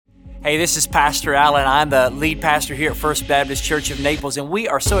Hey, this is Pastor Allen. I'm the lead pastor here at First Baptist Church of Naples, and we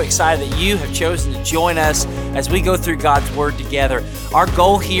are so excited that you have chosen to join us as we go through God's Word together. Our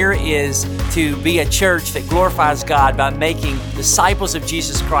goal here is to be a church that glorifies God by making disciples of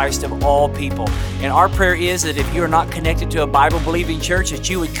Jesus Christ of all people. And our prayer is that if you are not connected to a Bible-believing church, that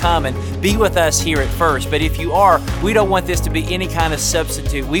you would come and be with us here at First. But if you are, we don't want this to be any kind of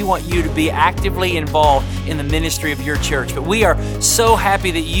substitute. We want you to be actively involved in the ministry of your church. But we are so happy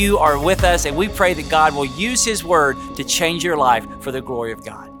that you are with us, and we pray that God will use His Word to change your life for the glory of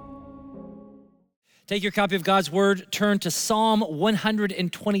God. Take your copy of God's Word, turn to Psalm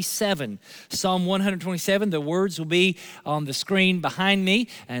 127. Psalm 127, the words will be on the screen behind me,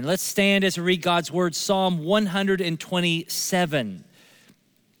 and let's stand as we read God's Word, Psalm 127.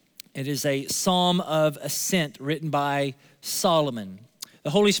 It is a psalm of ascent written by Solomon. The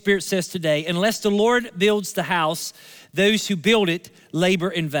Holy Spirit says today, unless the Lord builds the house, those who build it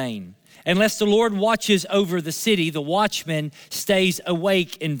labor in vain. Unless the Lord watches over the city, the watchman stays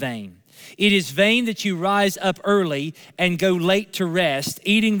awake in vain. It is vain that you rise up early and go late to rest,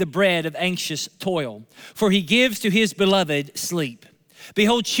 eating the bread of anxious toil. For He gives to His beloved sleep.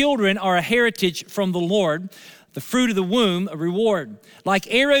 Behold, children are a heritage from the Lord, the fruit of the womb a reward.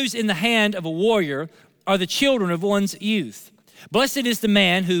 Like arrows in the hand of a warrior are the children of one's youth. Blessed is the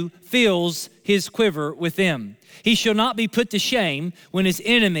man who fills his quiver with them. He shall not be put to shame when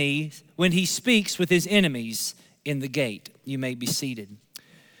he speaks with his enemies in the gate. You may be seated.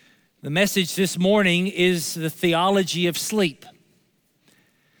 The message this morning is the theology of sleep.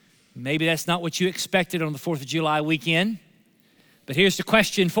 Maybe that's not what you expected on the 4th of July weekend, but here's the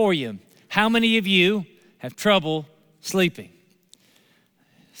question for you. How many of you have trouble sleeping?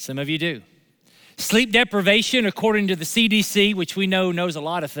 Some of you do. Sleep deprivation, according to the CDC, which we know knows a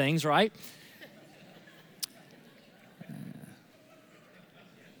lot of things, right?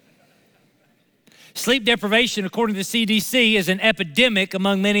 Sleep deprivation, according to the CDC, is an epidemic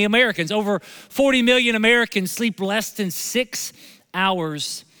among many Americans. Over 40 million Americans sleep less than 6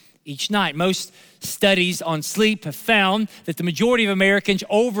 hours each night. Most studies on sleep have found that the majority of Americans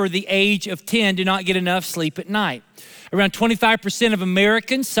over the age of 10 do not get enough sleep at night. Around 25% of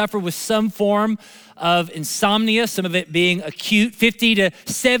Americans suffer with some form of insomnia, some of it being acute. 50 to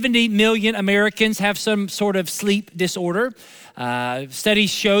 70 million Americans have some sort of sleep disorder. Studies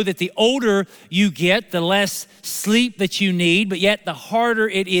show that the older you get, the less sleep that you need, but yet the harder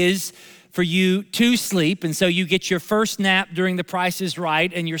it is for you to sleep. And so you get your first nap during The Price is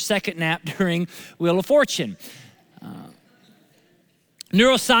Right and your second nap during Wheel of Fortune.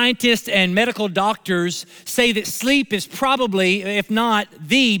 Neuroscientists and medical doctors say that sleep is probably, if not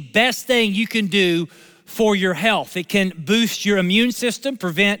the best thing you can do for your health. It can boost your immune system,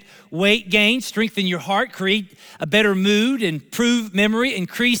 prevent weight gain, strengthen your heart, create a better mood, improve memory,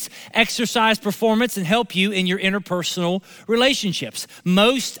 increase exercise performance, and help you in your interpersonal relationships.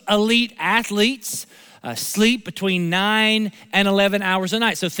 Most elite athletes sleep between 9 and 11 hours a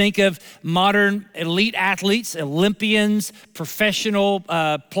night. So think of modern elite athletes, Olympians, professional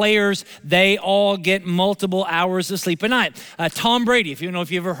players. They all get multiple hours of sleep a night. Tom Brady, if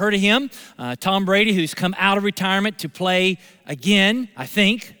you ever heard of him, Tom Brady, who's come out of retirement to play again, I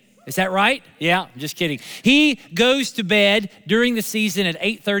think. Is that right? Yeah, I'm just kidding. He goes to bed during the season at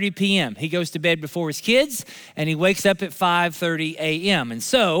 8:30 p.m. He goes to bed before his kids, and he wakes up at 5:30 a.m. And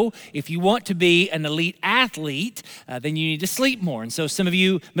so if you want to be an elite athlete, then you need to sleep more. And so some of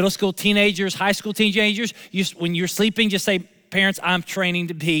you middle school teenagers, high school teenagers, when you're sleeping, just say, parents, I'm training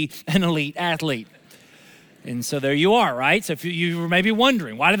to be an elite athlete. And so there you are, right? So if you were maybe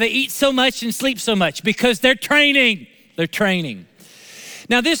wondering, why do they eat so much and sleep so much? Because they're training. They're training.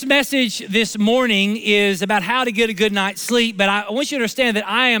 Now, this message this morning is about how to get a good night's sleep, but I want you to understand that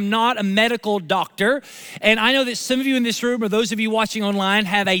I am not a medical doctor, and I know that some of you in this room or those of you watching online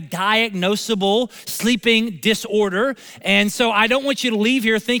have a diagnosable sleeping disorder, and so I don't want you to leave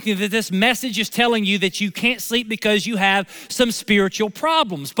here thinking that this message is telling you that you can't sleep because you have some spiritual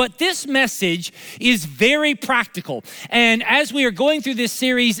problems, but this message is very practical, and as we are going through this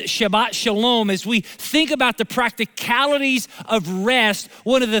series, Shabbat Shalom, as we think about the practicalities of rest,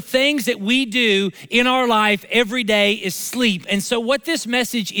 one of the things that we do in our life every day is sleep. And so what this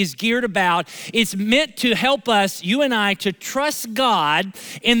message is geared about, it's meant to help us, you and I, to trust God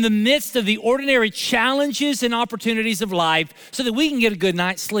in the midst of the ordinary challenges and opportunities of life so that we can get a good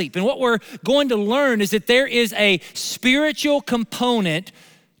night's sleep. And what we're going to learn is that there is a spiritual component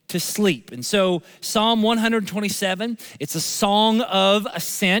to sleep. And so Psalm 127, it's a song of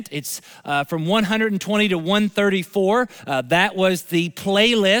ascent. It's from 120 to 134. That was the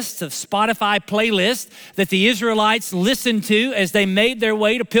playlist, the Spotify playlist that the Israelites listened to as they made their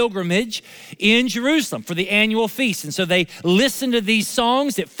way to pilgrimage in Jerusalem for the annual feast. And so they listened to these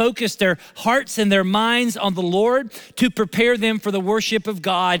songs that focused their hearts and their minds on the Lord to prepare them for the worship of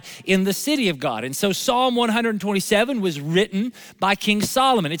God in the city of God. And so Psalm 127 was written by King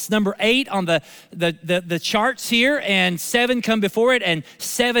Solomon. It's number 8 on the charts here, and 7 come before it and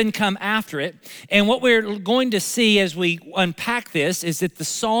 7 come after it. And what we're going to see as we unpack this is that the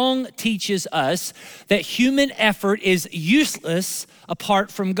song teaches us that human effort is useless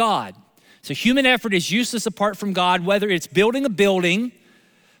apart from God. So human effort is useless apart from God, whether it's building a building,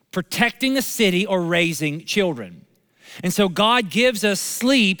 protecting a city, or raising children. And so God gives us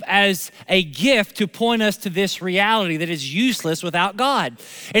sleep as a gift to point us to this reality that is useless without God.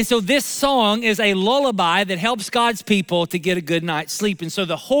 And so this song is a lullaby that helps God's people to get a good night's sleep. And so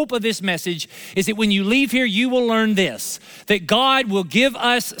the hope of this message is that when you leave here, you will learn this, that God will give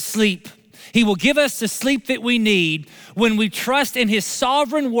us sleep. He will give us the sleep that we need when we trust in His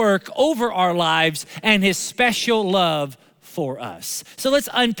sovereign work over our lives and His special love for us. So let's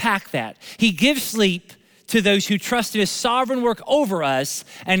unpack that. He gives sleep to those who trust in His sovereign work over us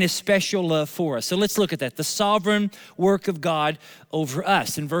and His special love for us. So let's look at that, the sovereign work of God over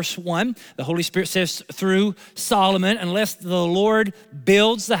us. In verse 1, the Holy Spirit says through Solomon, unless the Lord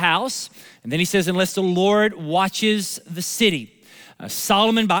builds the house, and then he says, unless the Lord watches the city.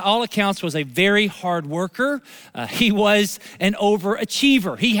 Solomon, by all accounts, was a very hard worker. He was an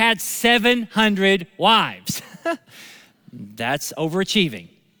overachiever. He had 700 wives. That's overachieving.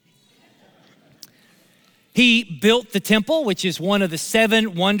 He built the temple, which is one of the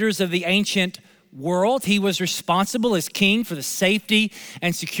 7 wonders of the ancient world. He was responsible as king for the safety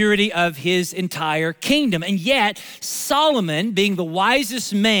and security of his entire kingdom. And yet, Solomon, being the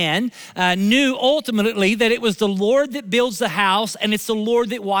wisest man, knew ultimately that it was the Lord that builds the house and it's the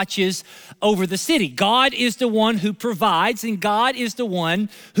Lord that watches over the city. God is the one who provides and God is the one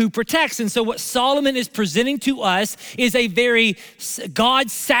who protects. And so what Solomon is presenting to us is a very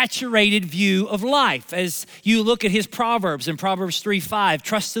God-saturated view of life. As you look at his Proverbs in Proverbs 3:5,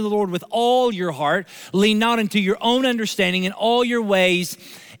 trust in the Lord with all your heart, lean not into your own understanding, in all your ways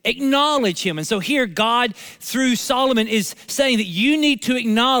acknowledge Him. And so here God, through Solomon, is saying that you need to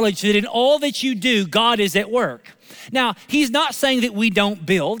acknowledge that in all that you do, God is at work. Now, he's not saying that we don't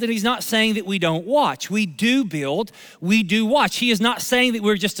build, and he's not saying that we don't watch. We do build, we do watch. He is not saying that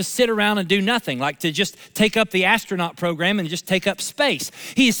we're just to sit around and do nothing, like to just take up the astronaut program and just take up space.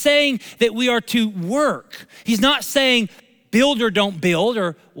 He is saying that we are to work. He's not saying builder don't build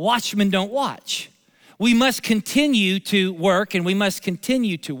or watchmen don't watch. We must continue to work and we must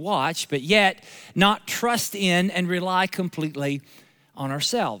continue to watch, but yet not trust in and rely completely on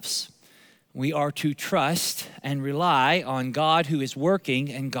ourselves. We are to trust and rely on God who is working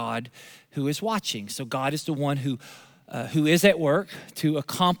and God who is watching. So God is the one who is at work to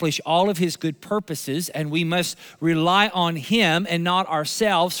accomplish all of His good purposes, and we must rely on Him and not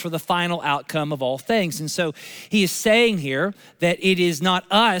ourselves for the final outcome of all things. And so he is saying here that it is not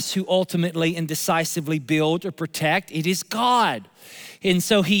us who ultimately and decisively build or protect, it is God. And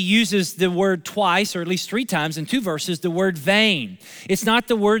so he uses the word twice, or at least 3 times in 2 verses, the word vain. It's not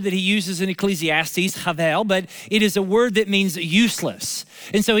the word that he uses in Ecclesiastes, havel, but it is a word that means useless.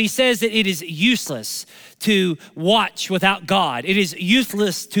 And so he says that it is useless to watch without God. It is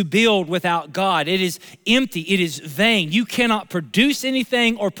useless to build without God. It is empty. It is vain. You cannot produce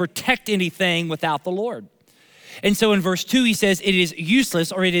anything or protect anything without the Lord. And so in verse 2, he says, it is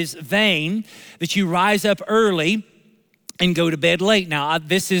useless or it is vain that you rise up early and go to bed late. Now,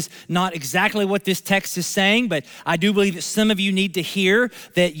 this is not exactly what this text is saying, but I do believe that some of you need to hear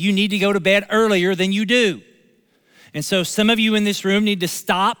that you need to go to bed earlier than you do. And so some of you in this room need to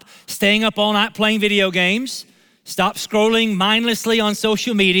stop staying up all night playing video games, stop scrolling mindlessly on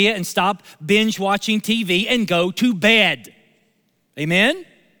social media, and stop binge watching TV and go to bed. Amen?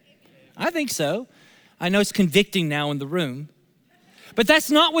 I think so. I know it's convicting now in the room. But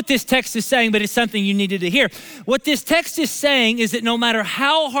that's not what this text is saying, but it's something you needed to hear. What this text is saying is that no matter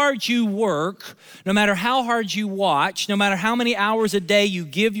how hard you work, no matter how hard you watch, no matter how many hours a day you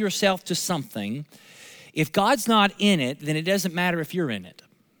give yourself to something, if God's not in it, then it doesn't matter if you're in it.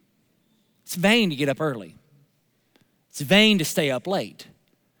 It's vain to get up early. It's vain to stay up late.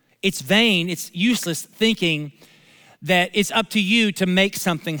 It's vain, it's useless thinking that it's up to you to make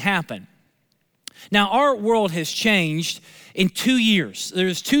something happen. Now, our world has changed, in 2 years.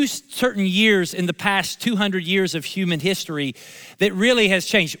 There's two certain years in the past 200 years of human history that really has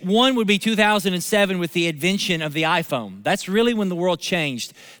changed. One would be 2007 with the invention of the iPhone. That's really when the world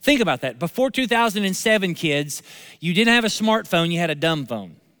changed. Think about that. Before 2007, kids, you didn't have a smartphone, you had a dumb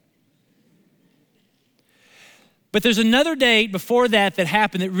phone. But there's another date before that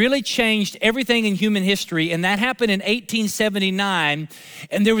happened that really changed everything in human history, and that happened in 1879.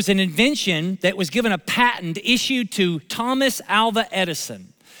 And there was an invention that was given a patent issued to Thomas Alva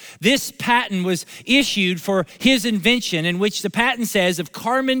Edison. This patent was issued for his invention, in which the patent says of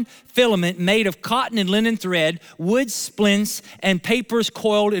carbon filament made of cotton and linen thread, wood splints, and papers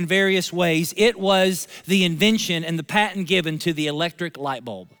coiled in various ways. It was the invention and the patent given to the electric light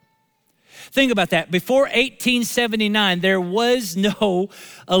bulb. Think about that. Before 1879, there was no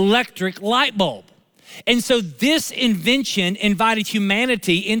electric light bulb. And so this invention invited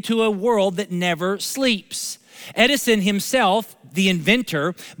humanity into a world that never sleeps. Edison himself, the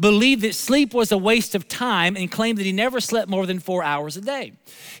inventor, believed that sleep was a waste of time and claimed that he never slept more than 4 hours a day.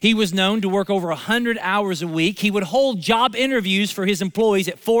 He was known to work over 100 hours a week. He would hold job interviews for his employees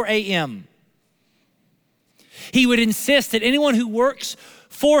at 4 a.m. He would insist that anyone who works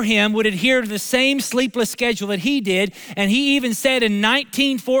for him would adhere to the same sleepless schedule that he did. And he even said in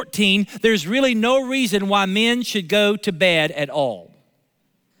 1914, there's really no reason why men should go to bed at all.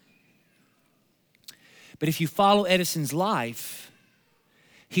 But if you follow Edison's life,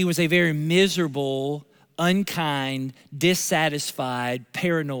 he was a very miserable, unkind, dissatisfied,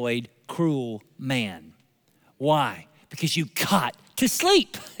 paranoid, cruel man. Why? Because you got to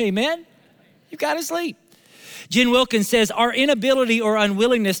sleep, amen? You got to sleep. Jen Wilkins says, our inability or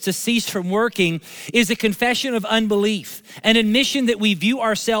unwillingness to cease from working is a confession of unbelief, an admission that we view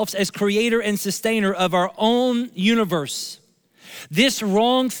ourselves as creator and sustainer of our own universe. This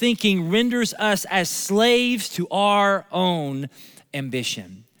wrong thinking renders us as slaves to our own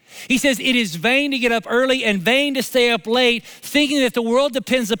ambition. He says, it is vain to get up early and vain to stay up late, thinking that the world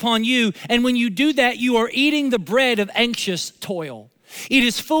depends upon you. And when you do that, you are eating the bread of anxious toil. It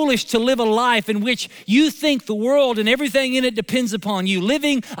is foolish to live a life in which you think the world and everything in it depends upon you,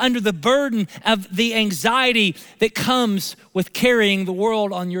 living under the burden of the anxiety that comes with carrying the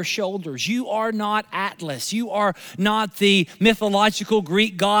world on your shoulders. You are not Atlas. You are not the mythological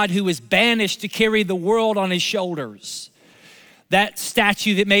Greek god who was banished to carry the world on his shoulders. That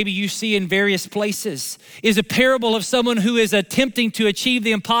statue that maybe you see in various places is a parable of someone who is attempting to achieve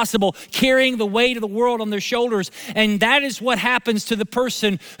the impossible, carrying the weight of the world on their shoulders. And that is what happens to the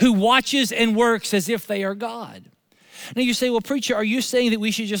person who watches and works as if they are God. Now you say, well, preacher, are you saying that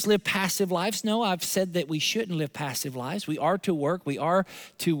we should just live passive lives? No, I've said that we shouldn't live passive lives. We are to work, we are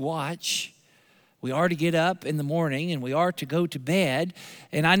to watch. We are to get up in the morning and we are to go to bed.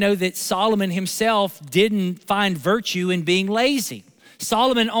 And I know that Solomon himself didn't find virtue in being lazy.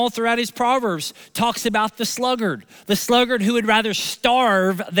 Solomon, all throughout his Proverbs, talks about the sluggard who would rather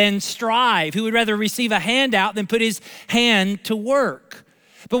starve than strive, who would rather receive a handout than put his hand to work.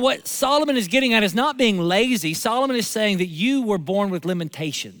 But what Solomon is getting at is not being lazy. Solomon is saying that you were born with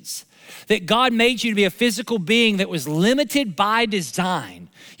limitations, that God made you to be a physical being that was limited by design.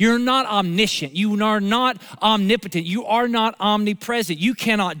 You're not omniscient. You are not omnipotent. You are not omnipresent. You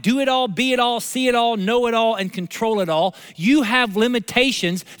cannot do it all, be it all, see it all, know it all, and control it all. You have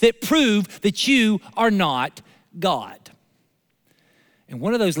limitations that prove that you are not God. And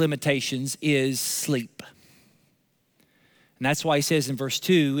one of those limitations is sleep. And that's why he says in verse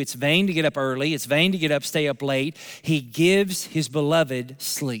 2, it's vain to get up early. It's vain to get up, stay up late. He gives his beloved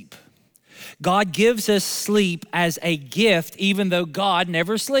sleep. God gives us sleep as a gift, even though God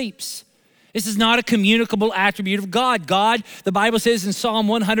never sleeps. This is not a communicable attribute of God. God, the Bible says in Psalm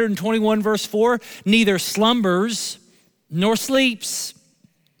 121, verse 4, neither slumbers nor sleeps.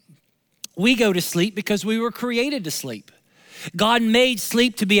 We go to sleep because we were created to sleep. God made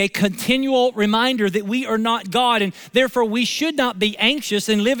sleep to be a continual reminder that we are not God, and therefore we should not be anxious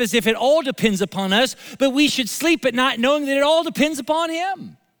and live as if it all depends upon us, but we should sleep at night knowing that it all depends upon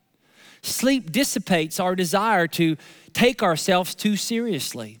Him. Sleep dissipates our desire to take ourselves too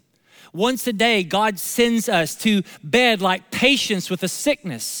seriously. Once a day, God sends us to bed like patients with a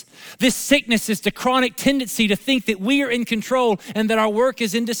sickness. This sickness is the chronic tendency to think that we are in control and that our work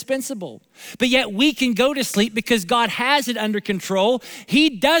is indispensable. But yet we can go to sleep because God has it under control.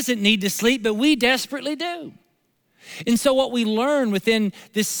 He doesn't need to sleep, but we desperately do. And so what we learn within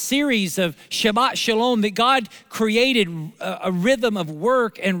this series of Shabbat Shalom, that God created a rhythm of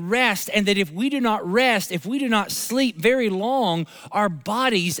work and rest, and that if we do not rest, if we do not sleep very long, our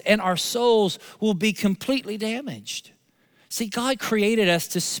bodies and our souls will be completely damaged. See, God created us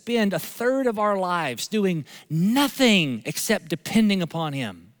to spend a third of our lives doing nothing except depending upon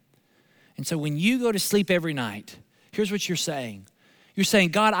him. And so when you go to sleep every night, here's what you're saying. You're saying,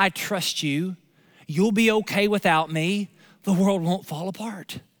 God, I trust you. You'll be okay without me. The world won't fall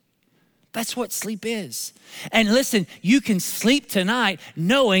apart. That's what sleep is. And listen, you can sleep tonight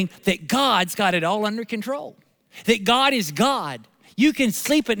knowing that God's got it all under control, that God is God. You can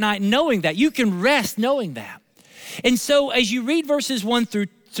sleep at night knowing that. You can rest knowing that. And so as you read verses 1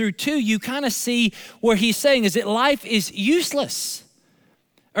 through 2, you kind of see where he's saying is that life is useless.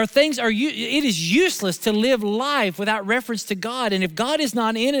 Or it is useless to live life without reference to God. And if God is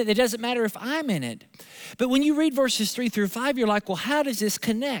not in it, it doesn't matter if I'm in it. But when you read verses 3 through 5, you're like, well, how does this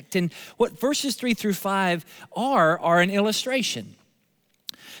connect? And what verses 3 through 5 are an illustration.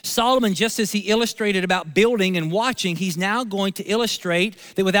 Solomon, just as he illustrated about building and watching, he's now going to illustrate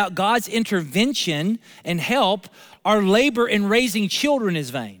that without God's intervention and help, our labor in raising children is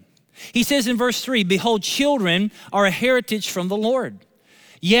vain. He says in verse 3, behold, children are a heritage from the Lord.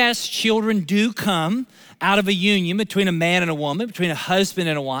 Yes, children do come out of a union between a man and a woman, between a husband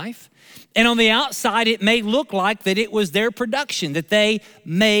and a wife. And on the outside, it may look like that it was their production, that they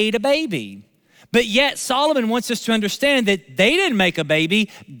made a baby. But yet Solomon wants us to understand that they didn't make a baby.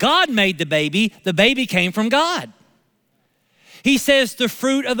 God made the baby came from God. He says the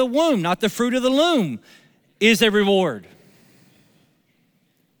fruit of the womb, not the fruit of the loom, is a reward.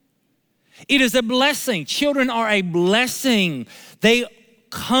 It is a blessing. Children are a blessing. They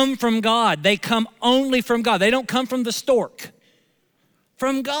come from God. They come only from God. They don't come from the stork,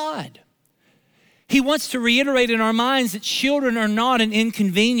 from God. He wants to reiterate in our minds that children are not an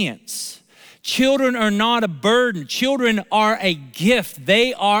inconvenience. Children are not a burden. Children are a gift.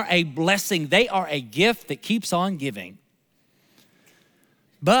 They are a blessing. They are a gift that keeps on giving.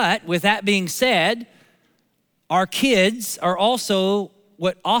 But with that being said, our kids are also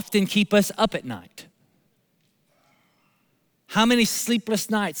what often keep us up at night. How many sleepless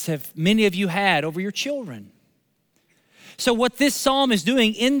nights have many of you had over your children? So what this psalm is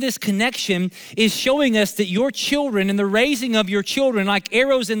doing in this connection is showing us that your children and the raising of your children, like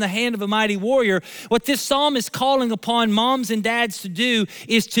arrows in the hand of a mighty warrior, what this psalm is calling upon moms and dads to do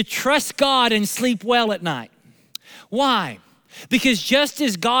is to trust God and sleep well at night. Why? Because just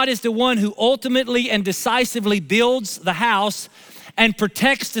as God is the one who ultimately and decisively builds the house and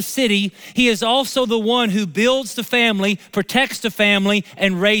protects the city, he is also the one who builds the family, protects the family,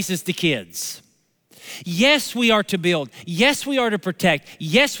 and raises the kids. Yes, we are to build. Yes, we are to protect.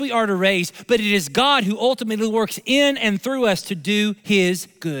 Yes, we are to raise, but it is God who ultimately works in and through us to do his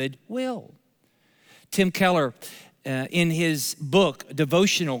good will. Tim Keller, in his book,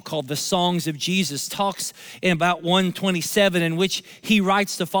 devotional called The Songs of Jesus, talks in about 127 in which he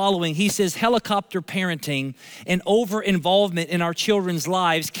writes the following. He says, helicopter parenting and over-involvement in our children's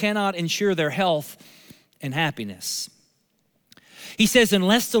lives cannot ensure their health and happiness. He says,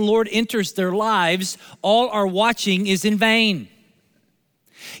 unless the Lord enters their lives, all our watching is in vain.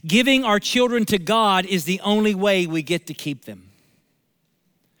 Giving our children to God is the only way we get to keep them.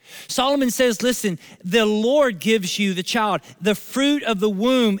 Solomon says, listen, the Lord gives you the child. The fruit of the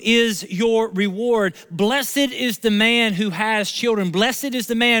womb is your reward. Blessed is the man who has children. Blessed is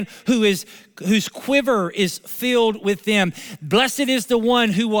the man whose quiver is filled with them. Blessed is the one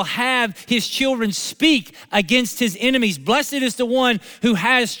who will have his children speak against his enemies. Blessed is the one who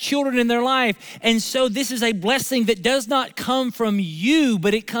has children in their life. And so this is a blessing that does not come from you,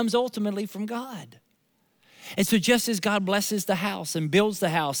 but it comes ultimately from God. And so just as God blesses the house and builds the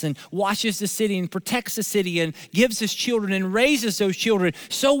house and watches the city and protects the city and gives his children and raises those children,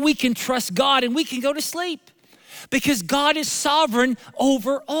 so we can trust God and we can go to sleep because God is sovereign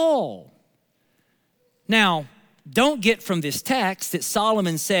over all. Now, don't get from this text that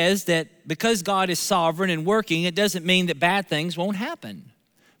Solomon says that because God is sovereign and working, it doesn't mean that bad things won't happen.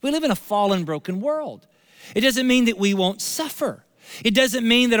 We live in a fallen, broken world. It doesn't mean that we won't suffer. It doesn't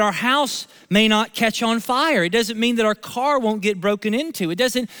mean that our house may not catch on fire. It doesn't mean that our car won't get broken into. It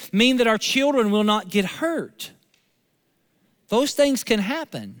doesn't mean that our children will not get hurt. Those things can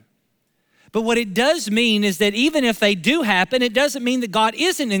happen. But what it does mean is that even if they do happen, it doesn't mean that God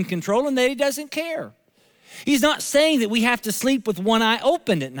isn't in control and that he doesn't care. He's not saying that we have to sleep with one eye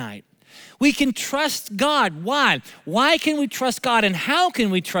open at night. We can trust God. Why? Why can we trust God and how can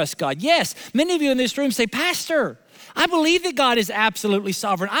we trust God? Yes, many of you in this room say, Pastor, I believe that God is absolutely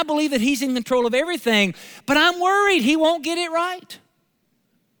sovereign. I believe that he's in control of everything, but I'm worried he won't get it right.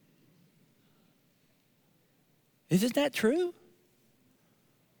 Isn't that true?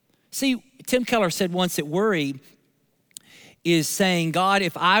 See, Tim Keller said once that worry is saying, God,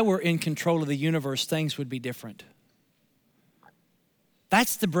 if I were in control of the universe, things would be different.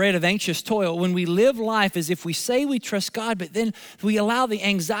 That's the bread of anxious toil. When we live life as if we say we trust God, but then we allow the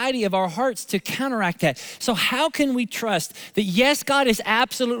anxiety of our hearts to counteract that. So how can we trust that, yes, God is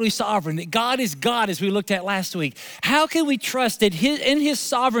absolutely sovereign, that God is God, as we looked at last week? How can we trust that in his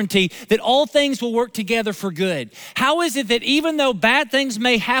sovereignty that all things will work together for good? How is it that even though bad things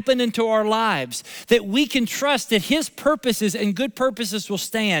may happen into our lives, that we can trust that his purposes and good purposes will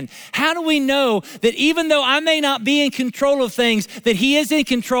stand? How do we know that even though I may not be in control of things, that he is in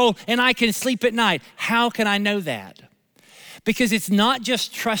control and I can sleep at night? How can I know that? Because it's not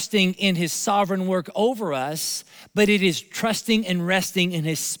just trusting in his sovereign work over us, but it is trusting and resting in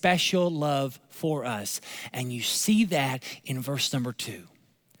his special love for us. And you see that in verse number 2.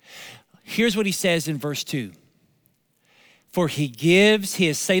 Here's what he says in verse 2. For he gives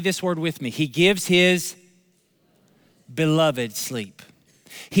his, say this word with me, he gives his beloved sleep.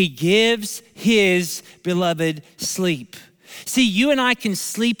 He gives his beloved sleep. See, you and I can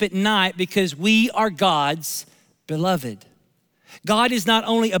sleep at night because we are God's beloved. God is not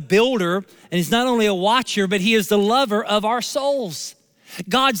only a builder and he's not only a watcher, but he is the lover of our souls.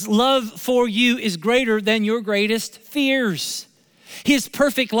 God's love for you is greater than your greatest fears. His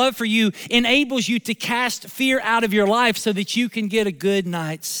perfect love for you enables you to cast fear out of your life so that you can get a good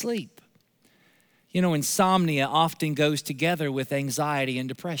night's sleep. You know, insomnia often goes together with anxiety and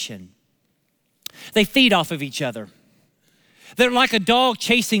depression. They feed off of each other. They're like a dog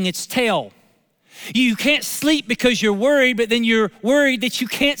chasing its tail. You can't sleep because you're worried, but then you're worried that you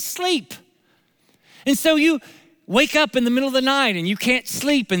can't sleep. And so you wake up in the middle of the night and you can't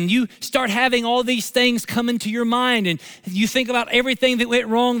sleep, and you start having all these things come into your mind, and you think about everything that went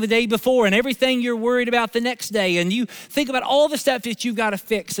wrong the day before and everything you're worried about the next day, and you think about all the stuff that you've got to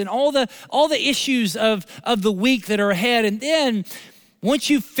fix and all the issues of the week that are ahead. And then once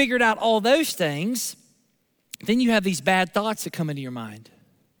you've figured out all those things, then you have these bad thoughts that come into your mind.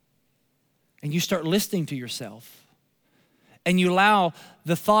 And you start listening to yourself. And you allow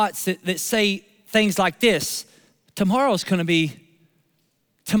the thoughts that say things like this: tomorrow's just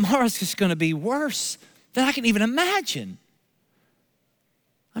gonna be worse than I can even imagine.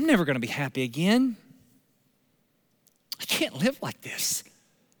 I'm never gonna be happy again. I can't live like this.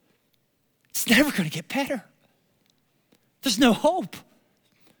 It's never gonna get better. There's no hope.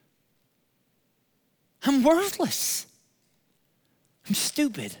 I'm worthless. I'm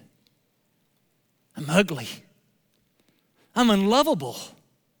stupid. I'm ugly. I'm unlovable.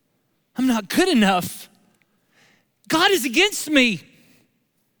 I'm not good enough. God is against me.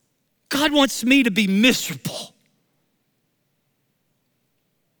 God wants me to be miserable.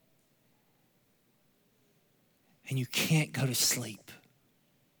 And you can't go to sleep.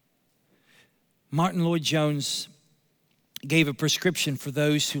 Martin Lloyd-Jones gave a prescription for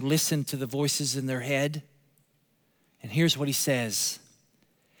those who listen to the voices in their head. And here's what he says.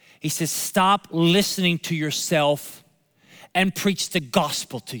 He says, stop listening to yourself and preach the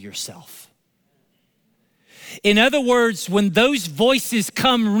gospel to yourself. In other words, when those voices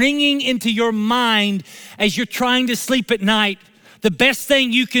come ringing into your mind as you're trying to sleep at night, the best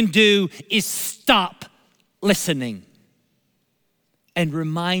thing you can do is stop listening and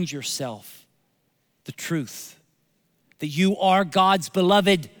remind yourself the truth. That you are God's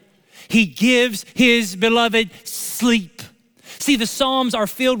beloved. He gives his beloved sleep. See, the Psalms are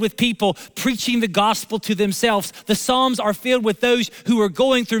filled with people preaching the gospel to themselves. The Psalms are filled with those who are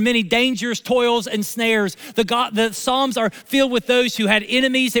going through many dangers, toils, and snares. The Psalms are filled with those who had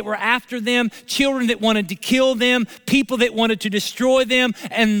enemies that were after them, children that wanted to kill them, people that wanted to destroy them,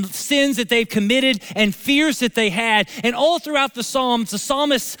 and sins that they've committed and fears that they had. And all throughout the Psalms, the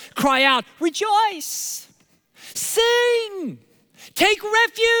psalmists cry out, rejoice, sing, take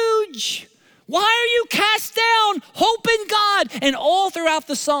refuge. Why are you cast down? Hope in God. And all throughout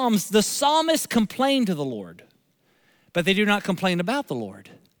the Psalms, the psalmists complain to the Lord, but they do not complain about the Lord.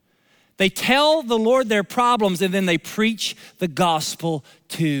 They tell the Lord their problems, and then they preach the gospel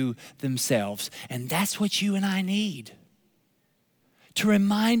to themselves. And that's what you and I need, to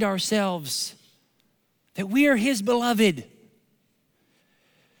remind ourselves that we are his beloved.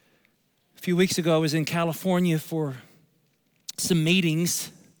 A few weeks ago, I was in California for some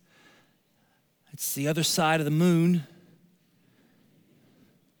meetings. It's the other side of the moon.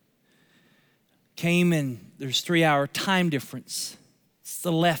 Came and there's 3-hour time difference. It's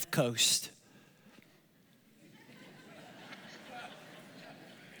the left coast.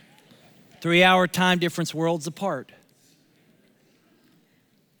 Three-hour time difference, worlds apart.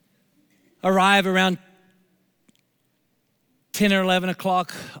 Arrive around 10 or 11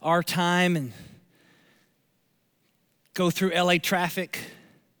 o'clock our time and go through LA traffic.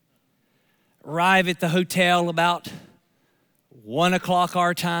 Arrive at the hotel about 1 o'clock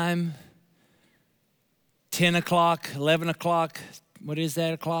our time, 10 o'clock, 11 o'clock, what is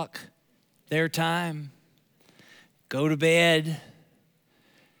that o'clock? Their time. Go to bed.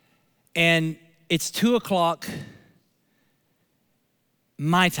 And it's 2 o'clock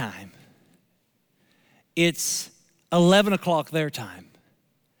my time. It's 11 o'clock their time.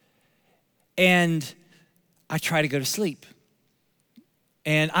 And I try to go to sleep.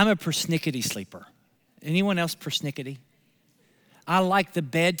 And I'm a persnickety sleeper. Anyone else persnickety? I like the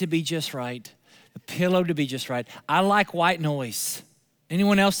bed to be just right, the pillow to be just right. I like white noise.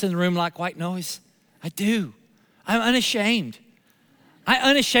 Anyone else in the room like white noise? I do. I'm unashamed. I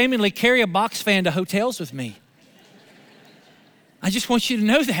unashamedly carry a box fan to hotels with me. I just want you to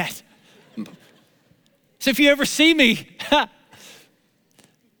know that. So if you ever see me, and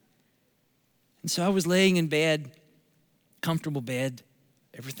so I was laying in bed, comfortable bed.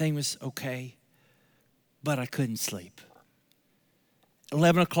 Everything was okay, but I couldn't sleep.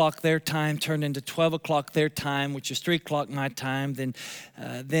 11 o'clock their time turned into 12 o'clock their time, which is 3 o'clock my time. Then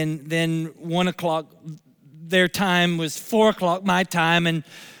 1 o'clock their time was 4 o'clock my time, and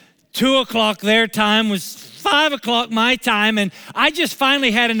 2 o'clock their time was 5 o'clock my time, and I just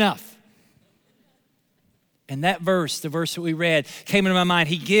finally had enough. And that verse, the verse that we read, came into my mind.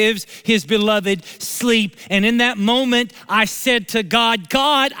 He gives his beloved sleep. And in that moment, I said to God,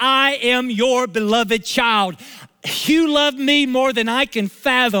 God, I am your beloved child. You love me more than I can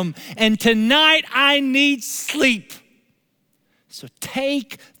fathom. And tonight I need sleep. So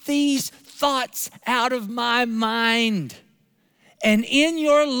take these thoughts out of my mind. And in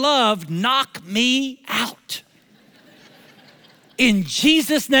your love, knock me out. In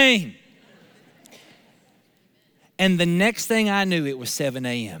Jesus' name. And the next thing I knew, it was 7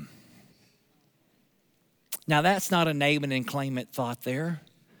 a.m. Now, that's not a name it and claim it thought there.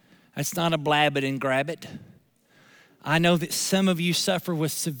 That's not a blab it and grab it. I know that some of you suffer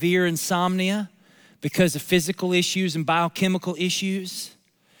with severe insomnia because of physical issues and biochemical issues.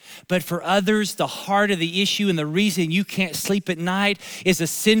 But for others, the heart of the issue and the reason you can't sleep at night is a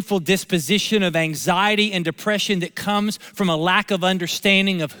sinful disposition of anxiety and depression that comes from a lack of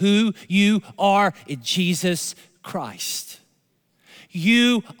understanding of who you are in Jesus Christ.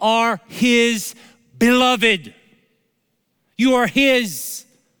 You are his beloved. You are his.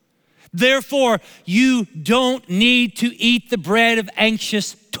 Therefore, you don't need to eat the bread of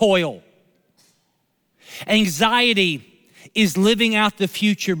anxious toil. Anxiety is living out the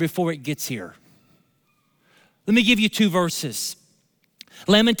future before it gets here. Let me give you 2 verses.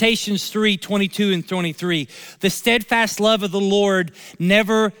 Lamentations 3:22 and 23. The steadfast love of the Lord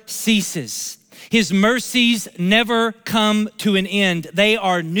never ceases. His mercies never come to an end. They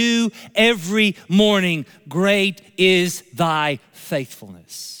are new every morning. Great is thy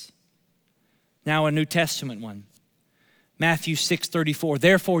faithfulness. Now a New Testament one. Matthew 6:34.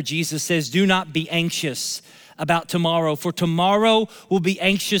 Therefore, Jesus says, do not be anxious about tomorrow, for tomorrow will be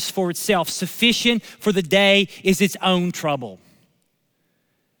anxious for itself. Sufficient for the day is its own trouble.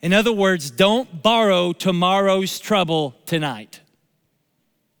 In other words, don't borrow tomorrow's trouble tonight.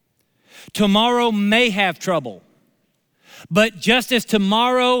 Tomorrow may have trouble, but just as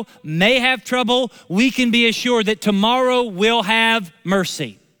tomorrow may have trouble, we can be assured that tomorrow will have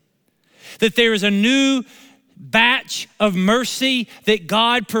mercy. That there is a new batch of mercy that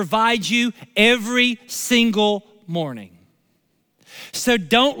God provides you every single morning. So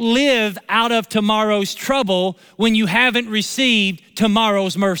don't live out of tomorrow's trouble when you haven't received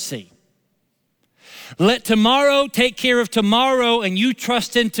tomorrow's mercy. Let tomorrow take care of tomorrow, and you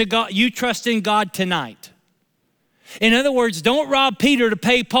trust in God tonight. In other words, don't rob Peter to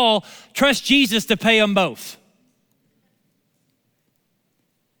pay Paul. Trust Jesus to pay them both.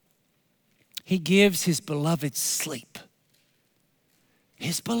 He gives his beloved sleep.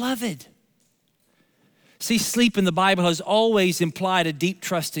 His beloved. See, sleep in the Bible has always implied a deep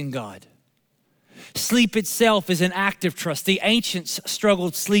trust in God. Sleep itself is an act of trust. The ancients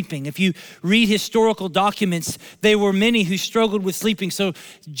struggled sleeping. If you read historical documents, there were many who struggled with sleeping. So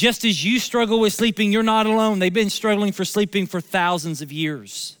just as you struggle with sleeping, you're not alone. They've been struggling for sleeping for thousands of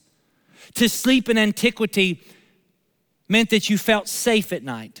years. To sleep in antiquity meant that you felt safe at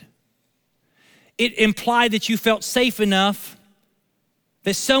night. It implied that you felt safe enough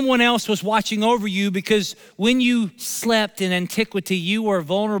that someone else was watching over you, because when you slept in antiquity, you were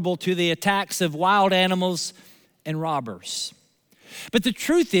vulnerable to the attacks of wild animals and robbers. But the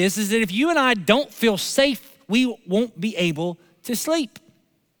truth is that if you and I don't feel safe, we won't be able to sleep.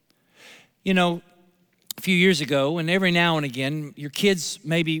 You know, a few years ago, and every now and again, your kids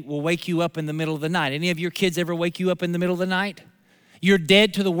maybe will wake you up in the middle of the night. Any of your kids ever wake you up in the middle of the night? You're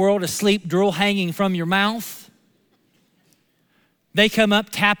dead to the world, asleep, drool hanging from your mouth. They come up,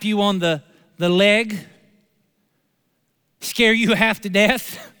 tap you on the leg, scare you half to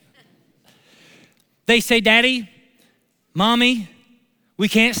death. They say, Daddy, Mommy, we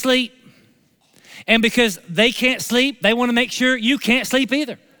can't sleep. And because they can't sleep, they want to make sure you can't sleep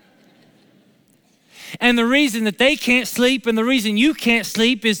either. And the reason that they can't sleep and the reason you can't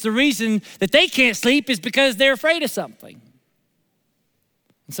sleep is the reason that they can't sleep is because they're afraid of something.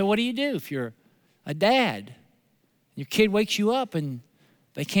 And so what do you do if you're a dad? Your kid wakes you up and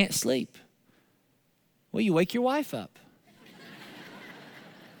they can't sleep. Well, you wake your wife up.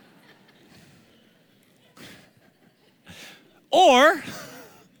 Or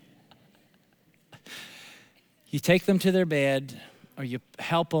you take them to their bed or you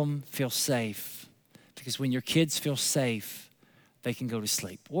help them feel safe. Because when your kids feel safe, they can go to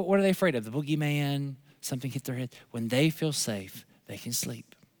sleep. What are they afraid of? The boogeyman, something hit their head. When they feel safe, they can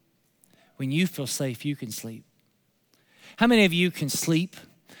sleep. When you feel safe, you can sleep. How many of you can sleep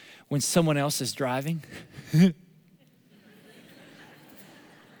when someone else is driving?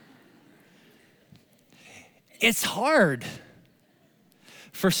 It's hard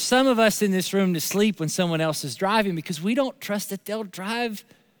for some of us in this room to sleep when someone else is driving because we don't trust that they'll drive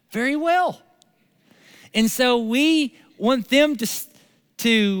very well. And so we want them to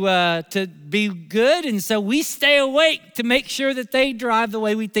be good, and so we stay awake to make sure that they drive the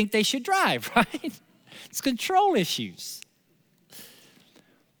way we think they should drive, right? It's control issues.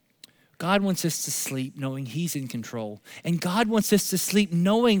 God wants us to sleep knowing He's in control, and God wants us to sleep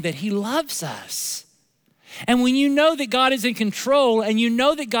knowing that He loves us. And when you know that God is in control and you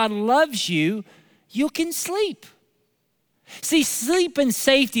know that God loves you, you can sleep. See, sleep and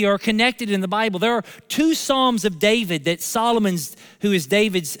safety are connected in the Bible. There are 2 Psalms of David that Solomon, who is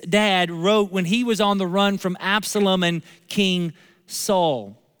David's dad, wrote when he was on the run from Absalom and King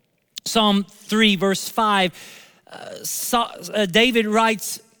Saul. Psalm 3, verse 5, David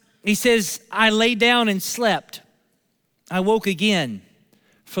writes, he says, I lay down and slept. I woke again,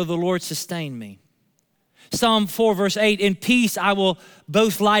 for the Lord sustained me. Psalm 4, verse 8, in peace I will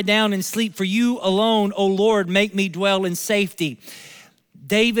both lie down and sleep, for you alone, O Lord, make me dwell in safety.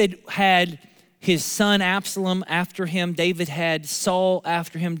 David had his son Absalom after him. David had Saul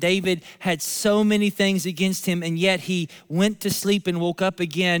after him. David had so many things against him, and yet he went to sleep and woke up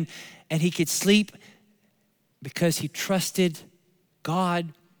again, and he could sleep because he trusted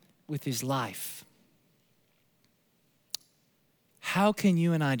God with his life. How can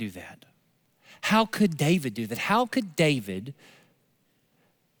you and I do that? How could David do that? How could David,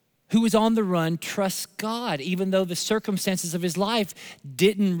 who was on the run, trust God even though the circumstances of his life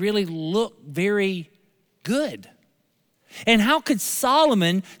didn't really look very good? And how could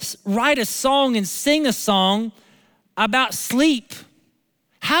Solomon write a song and sing a song about sleep?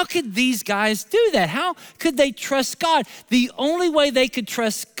 How could these guys do that? How could they trust God? The only way they could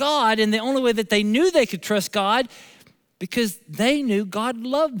trust God, and the only way that they knew they could trust God, because they knew God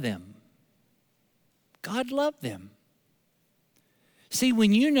loved them. God loved them. See,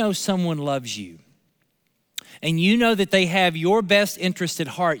 when you know someone loves you and you know that they have your best interest at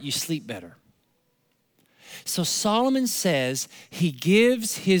heart, you sleep better. So Solomon says he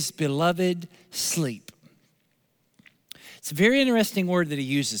gives his beloved sleep. It's a very interesting word that he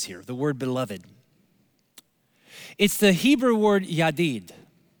uses here, the word beloved. It's the Hebrew word yadid.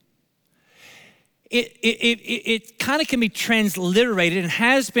 It kind of can be transliterated and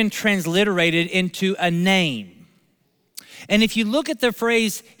has been transliterated into a name. And if you look at the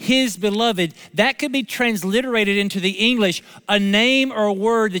phrase, his beloved, that could be transliterated into the English, a name or a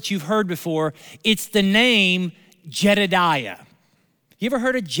word that you've heard before. It's the name Jedediah. You ever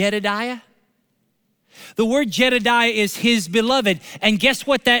heard of Jedediah? The word Jedediah is his beloved. And guess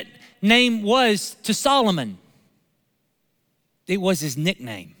what that name was to Solomon? It was his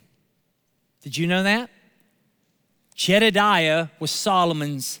nickname. Did you know that? Jedediah was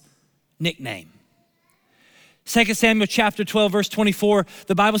Solomon's nickname. 2 Samuel chapter 12, verse 24,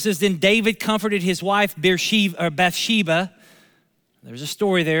 the Bible says, then David comforted his wife Bathsheba. There's a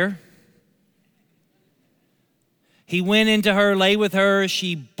story there. He went into her, lay with her.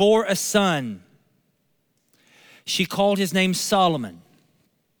 She bore a son. She called his name Solomon.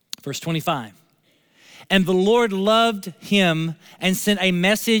 Verse 25. And the Lord loved him and sent a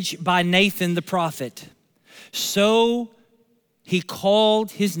message by Nathan the prophet. So he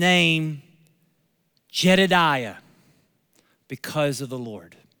called his name Jedediah because of the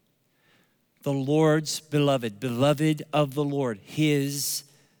Lord. The Lord's beloved, beloved of the Lord, his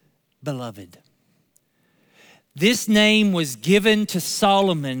beloved. This name was given to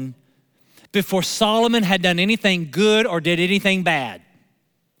Solomon before Solomon had done anything good or did anything bad.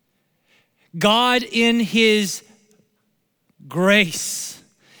 God in his grace,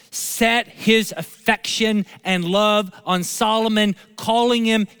 set his affection and love on Solomon, calling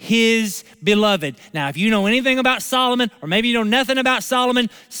him his beloved. Now, if you know anything about Solomon, or maybe you know nothing about Solomon,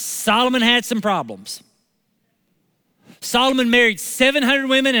 Solomon had some problems. Solomon married 700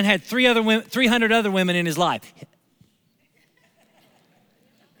 women and had 300 other women in his life.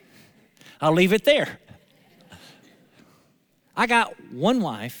 I'll leave it there. I got one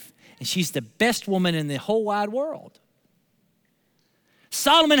wife, and she's the best woman in the whole wide world.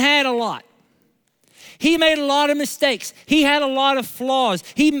 Solomon had a lot. He made a lot of mistakes. He had a lot of flaws.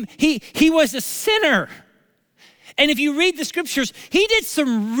 He was a sinner. And if you read the scriptures, he did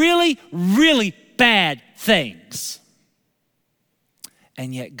some really, really bad things.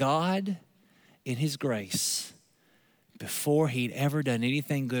 And yet God, in his grace, before he'd ever done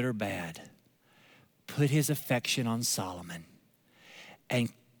anything good or bad, put his affection on Solomon and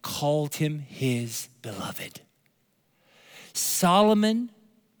called him his beloved. Solomon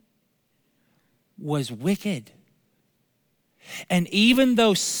was wicked. And even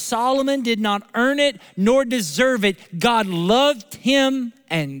though Solomon did not earn it nor deserve it, God loved him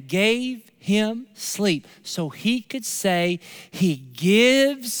and gave him sleep. So he could say he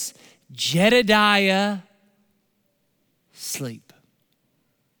gives Jedediah sleep.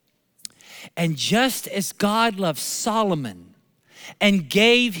 And just as God loved Solomon and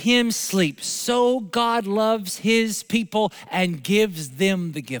gave him sleep, so God loves his people and gives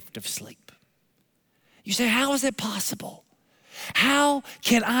them the gift of sleep. You say, how is it possible? How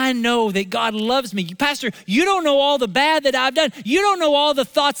can I know that God loves me? Pastor, you don't know all the bad that I've done. You don't know all the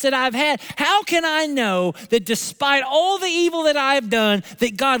thoughts that I've had. How can I know that despite all the evil that I've done,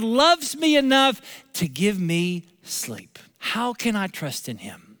 that God loves me enough to give me sleep? How can I trust in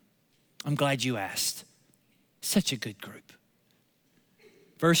him? I'm glad you asked. Such a good group.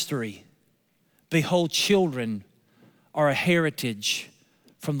 Verse 3, behold, children are a heritage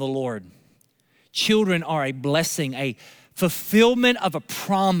from the Lord. Children are a blessing, a fulfillment of a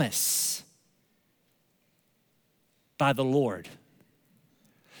promise by the Lord.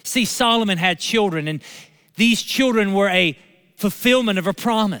 See, Solomon had children, and these children were a fulfillment of a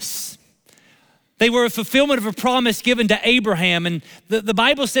promise. They were a fulfillment of a promise given to Abraham, and the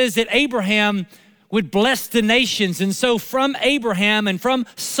Bible says that Abraham would bless the nations, and so from Abraham and from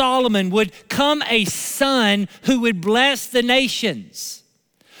Solomon would come a son who would bless the nations.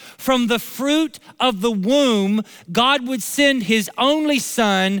 From the fruit of the womb, God would send his only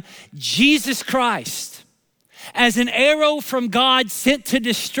son, Jesus Christ, as an arrow from God sent to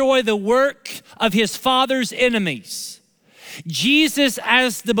destroy the work of his father's enemies. Jesus,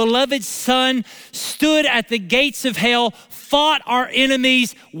 as the beloved son, stood at the gates of hell, fought our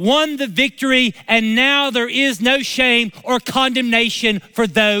enemies, won the victory, and now there is no shame or condemnation for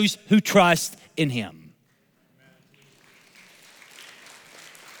those who trust in him.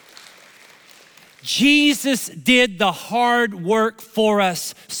 Jesus did the hard work for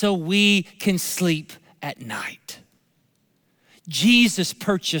us so we can sleep at night. Jesus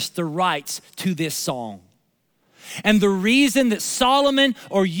purchased the rights to this song. And the reason that Solomon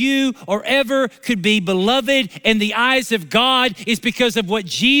or you or ever could be beloved in the eyes of God is because of what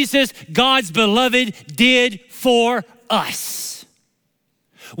Jesus, God's beloved, did for us.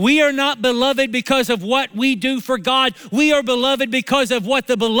 We are not beloved because of what we do for God. We are beloved because of what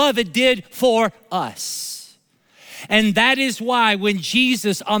the beloved did for us. And that is why when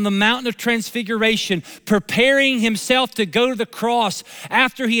Jesus on the mountain of transfiguration, preparing himself to go to the cross,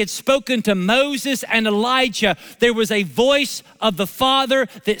 after he had spoken to Moses and Elijah, there was a voice of the Father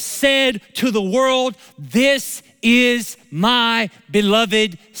that said to the world, "This is my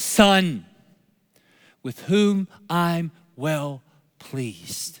beloved Son, with whom I'm well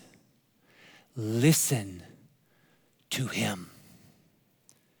pleased. Listen to him."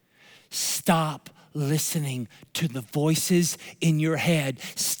 Stop listening to the voices in your head.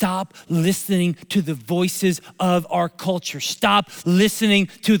 Stop listening to the voices of our culture. Stop listening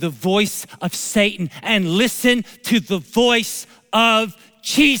to the voice of Satan and listen to the voice of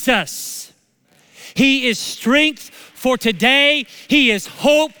Jesus. He is strength for today. He is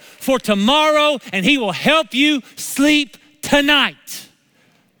hope for tomorrow, and he will help you sleep tonight.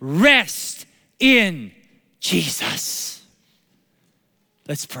 Rest in Jesus.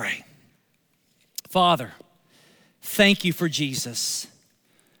 Let's pray. Father, thank you for Jesus.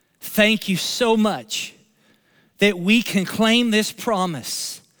 Thank you so much that we can claim this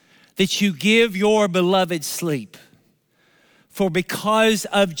promise that you give your beloved sleep. For because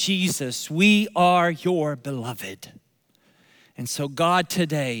of Jesus, we are your beloved. And so God,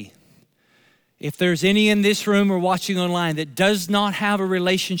 today, if there's any in this room or watching online that does not have a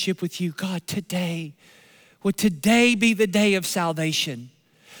relationship with you, God, today Would today be the day of salvation?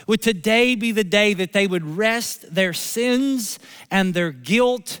 Would today be the day that they would rest their sins and their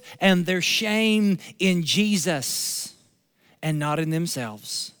guilt and their shame in Jesus and not in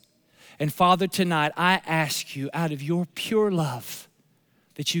themselves? And Father, tonight I ask you out of your pure love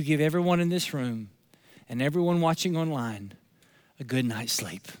that you give everyone in this room and everyone watching online a good night's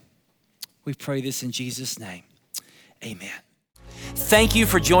sleep. We pray this in Jesus' name. Amen. Thank you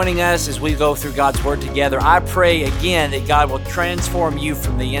for joining us as we go through God's Word together. I pray again that God will transform you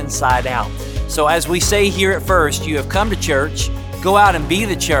from the inside out. So as we say here at First, you have come to church. Go out and be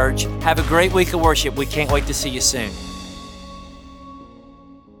the church. Have a great week of worship. We can't wait to see you soon.